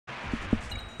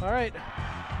All right.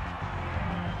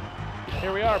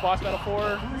 Here we are, Boss Battle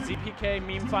 4, ZPK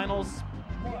meme finals.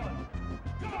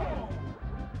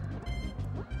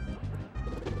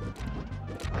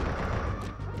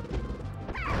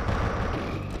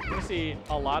 You're gonna see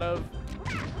a lot of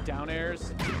down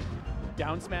airs.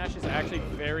 Down smash is actually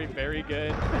very, very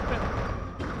good.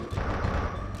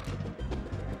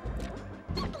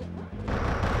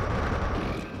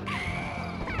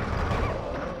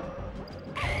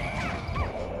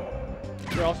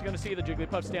 You're also going to see the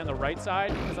Jigglypuff stay on the right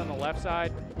side, because on the left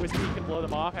side, Whiskey can blow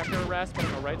them off after a rest, but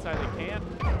on the right side they can't.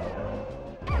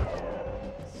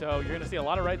 So you're going to see a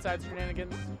lot of right side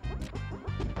shenanigans.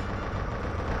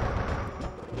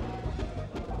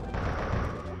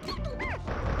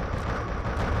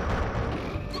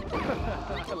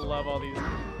 I love all these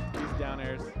down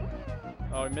airs.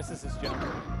 Oh, he misses his jump.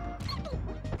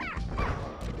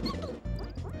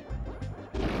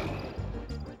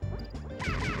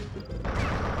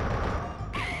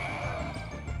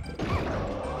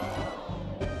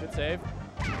 Good save.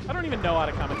 I don't even know how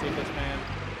to commentate this, man.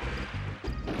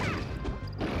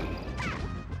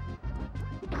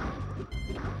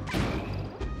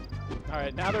 All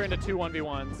right, now they're into 2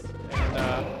 1v1s,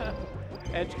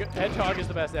 and Hedgehog is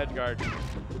the best edge guard.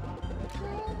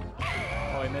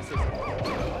 Oh, he misses.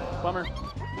 Bummer.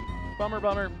 Bummer,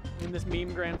 bummer in this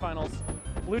meme grand finals.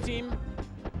 Blue team,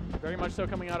 very much so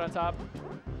coming out on top.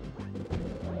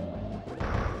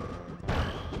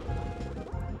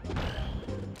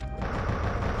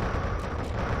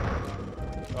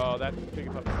 Oh, that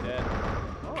Jigglypuff is dead.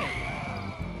 Oh.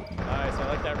 Nice, I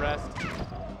like that rest.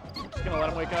 Just gonna let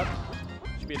him wake up.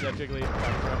 Should be a dead Jiggly.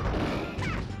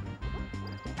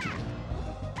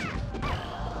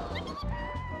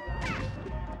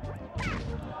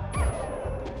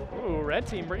 Ooh, red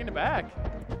team bringing it back.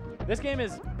 This game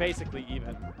is basically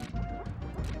even.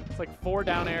 It's like 4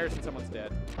 down airs and someone's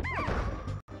dead.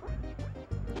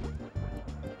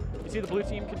 You see the blue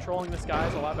team controlling the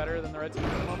skies a lot better than the red team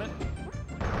at the moment.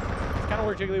 It's kind of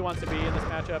where Jiggly wants to be in this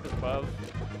matchup, is above.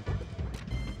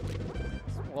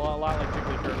 It's a lot like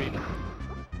Jiggly Kirby.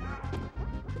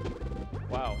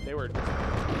 Wow, they were just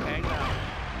hanging out.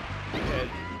 Okay.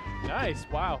 Nice,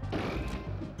 wow.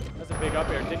 That's a big up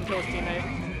air. Didn't kill his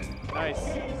teammate. Nice.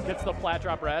 Gets the flat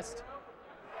drop rest.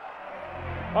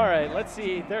 All right, let's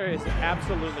see. There is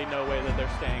absolutely no way that they're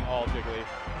staying all Jiggly.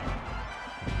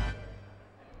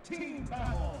 Team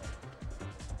battle.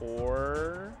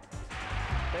 Or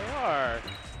they are.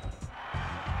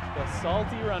 The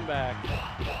salty run back. 3,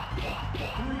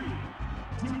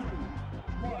 2,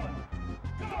 1,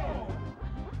 go!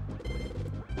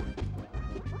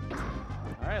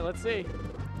 All right, let's see.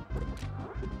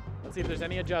 Let's see if there's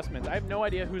any adjustments. I have no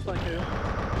idea who's playing who,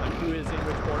 like who is in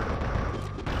which port.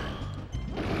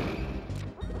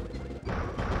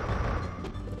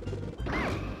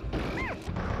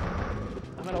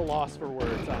 I'm at a loss for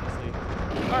words, honestly.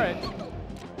 All right,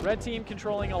 red team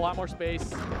controlling a lot more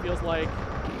space. It feels like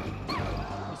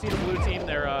you see the blue team.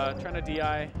 They're trying to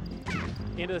DI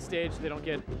into the stage so they don't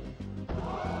get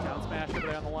down smash over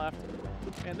there on the left.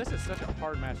 Man, this is such a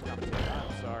hard match to commentate.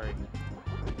 I'm sorry.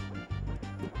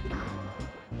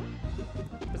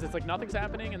 Because it's like nothing's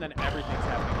happening and then everything's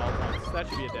happening all at once. So that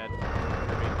should be a dead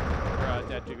Kirby. Or a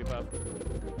dead Jigglypuff.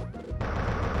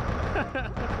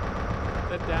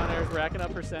 That down air is racking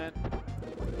up percent.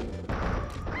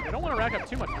 They don't want to rack up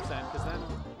too much percent because then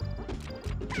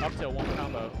up to 1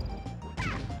 combo.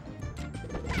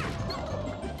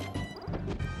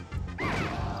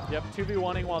 Yep,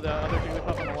 2v1ing while the other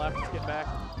Jigglypuff on the left is getting back.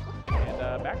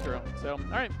 And back throw. So,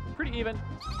 all right, pretty even.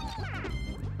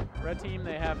 Red team,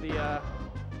 they have the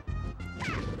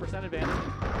percent advantage.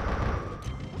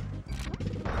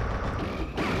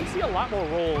 You see a lot more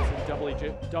rolls in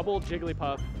double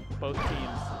Jigglypuff, both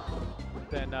teams,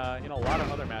 than in a lot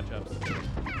of other matchups.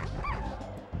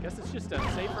 Guess it's just a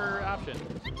safer option.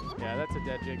 Yeah, that's a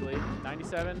dead Jiggly.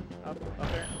 97 up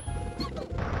there.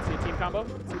 See a team combo?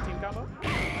 See a team combo?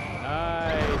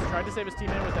 Nice. Tried to save his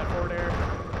teammate with that forward air.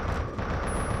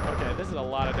 Okay, this is a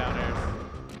lot of down airs.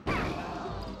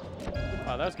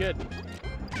 Wow, that was good.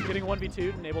 Getting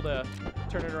 1v2'd and able to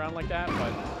turn it around like that,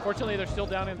 but fortunately they're still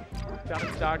down in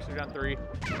stocks. They're down 3.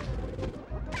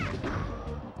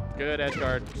 Good edge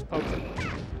guard. Just pokes it.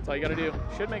 That's all you gotta do.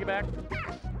 Should make it back.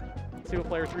 See what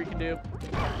player 3 can do.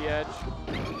 Off the edge.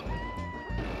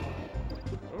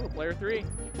 Ooh, player 3.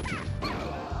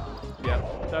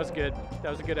 Yep, that was good.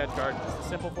 That was a good edge guard. Just a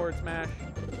simple forward smash.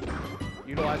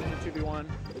 Utilizing the 2v1.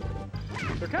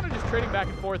 They're kind of just trading back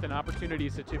and forth in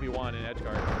opportunities to 2v1 and edge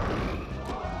guard.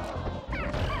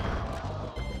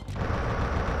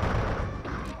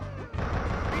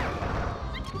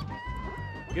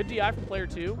 Good DI from player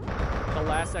 2. The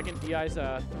last second DI's through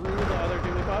the other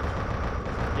Jigglypuff.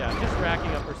 Yeah, just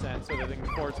racking up percent so that they can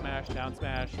forward smash, down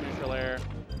smash, neutral air.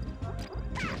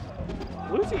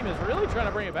 Blue team is really trying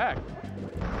to bring it back.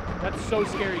 That's so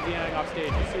scary DIing off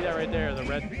stage. You see that right there. The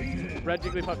red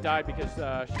Jigglypuff died because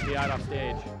she DI'd off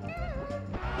stage.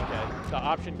 Okay, the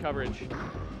option coverage.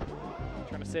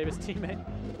 Trying to save his teammate.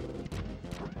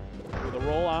 Ooh, the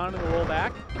roll on and the roll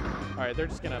back. All right, they're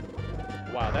just gonna.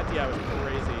 Wow, that DI was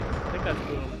crazy. I think that's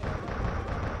Boom.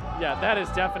 Yeah, that is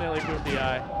definitely Boom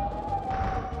DI.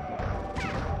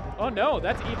 Oh no,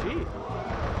 that's EG.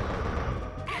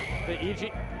 The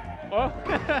EG. Oh.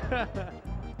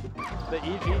 The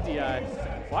EG DI.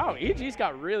 Wow, EG's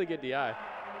got really good DI.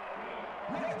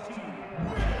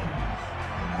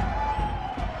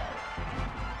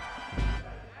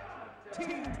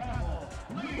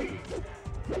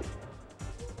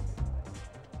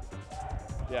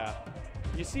 Yeah.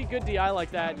 You see good DI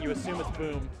like that, and you assume it's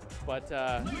Boom. But,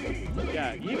 yeah,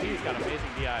 EG's got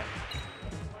amazing DI.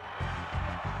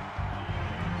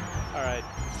 All right.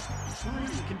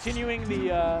 Continuing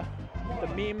the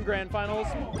meme grand finals.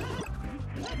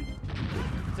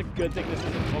 It's a good thing this is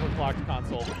an overclocked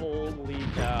console. Holy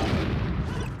cow.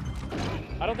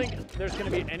 I don't think there's going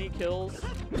to be any kills.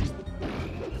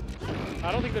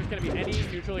 I don't think there's going to be any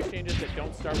neutral exchanges that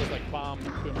don't start with, like, bomb,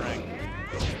 boomerang.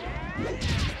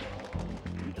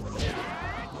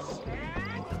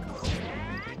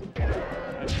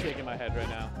 I'm shaking my head right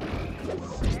now.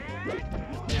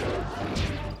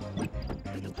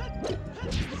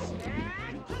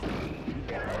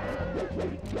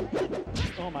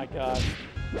 Oh my god.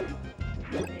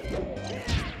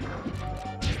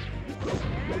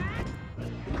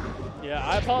 Yeah,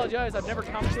 I apologize. I've never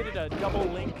commentated a double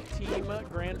link team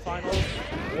grand finals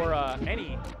or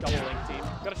any double link team.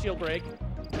 Got a shield break.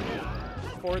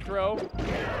 Forward throw.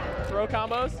 Throw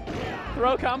combos.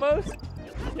 Throw combos.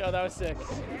 Yo, that was sick.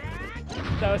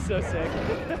 That was so sick.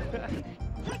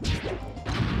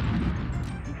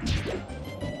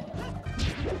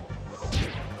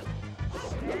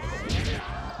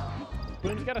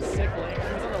 Boom's got a sick link.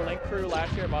 He was on the link crew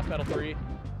last year at Boss Battle 3.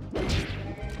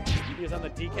 He was on the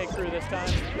DK crew this time.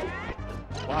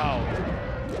 Wow.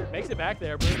 Makes it back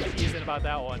there. Boom's teasing about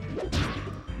that one.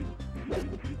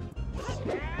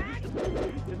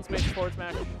 Didn't space the forward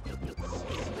smash.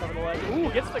 Cover the leg.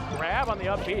 Ooh, gets the grab on the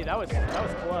up B. That was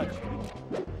clutch.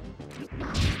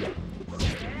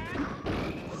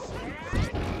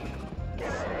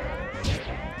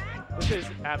 This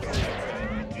is absolutely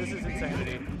insane. This is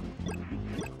insanity.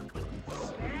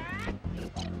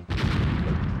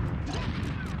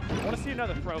 I want to see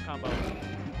another throw combo.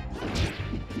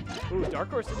 Ooh,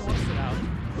 Darkhorse didn't want to sit out.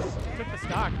 Took the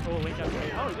stock. Oh, Link got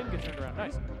turned. Oh, he didn't get turned around.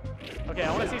 Nice. Okay,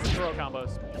 I want to see some throw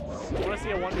combos. I want to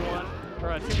see a 1v1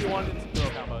 or a 2v1 and some throw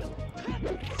combos.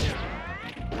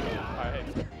 All right,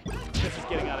 this is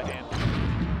getting out of hand.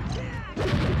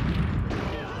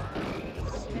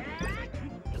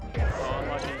 Oh,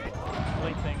 unlucky.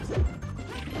 Link things.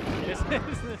 This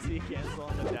is the C cancel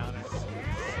on the downer.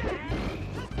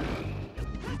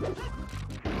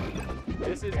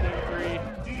 This is game 3,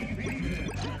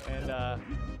 and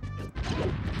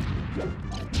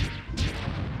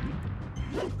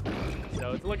so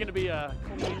it's looking to be a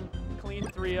clean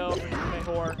 3-0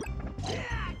 for JaimeHR.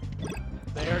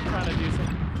 They are trying to do some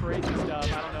crazy stuff.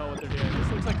 I don't know what they're doing. This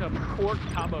looks like a court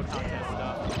combo contest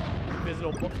stuff.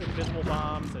 Invisible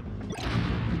bombs and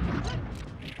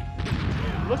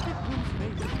look at Boom's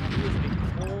face. He is a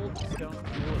cold stone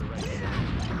killer right now.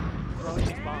 Throwing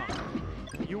these bombs.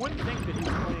 You wouldn't think that he was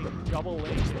playing double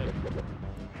link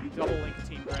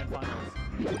team grand finals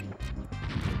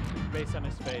based on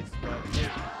his face, but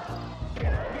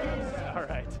all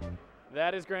right.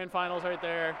 That is grand finals right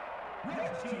there.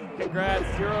 Congrats,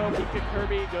 0 Pika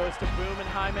Kirby goes to Boom and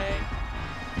Jaime.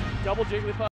 Double Jigglypuff.